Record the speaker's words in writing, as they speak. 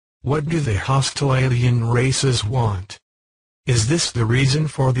What do the hostile alien races want? Is this the reason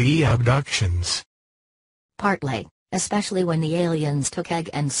for the abductions? Partly, especially when the aliens took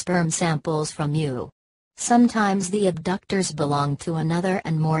egg and sperm samples from you. Sometimes the abductors belong to another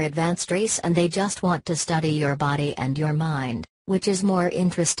and more advanced race and they just want to study your body and your mind, which is more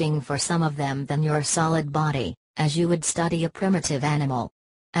interesting for some of them than your solid body, as you would study a primitive animal.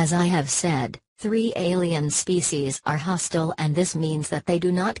 As I have said, 3 alien species are hostile, and this means that they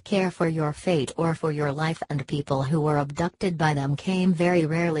do not care for your fate or for your life, and people who were abducted by them came very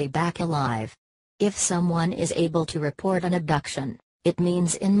rarely back alive. If someone is able to report an abduction, it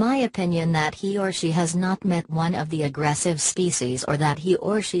means in my opinion that he or she has not met one of the aggressive species, or that he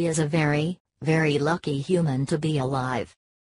or she is a very, very lucky human to be alive.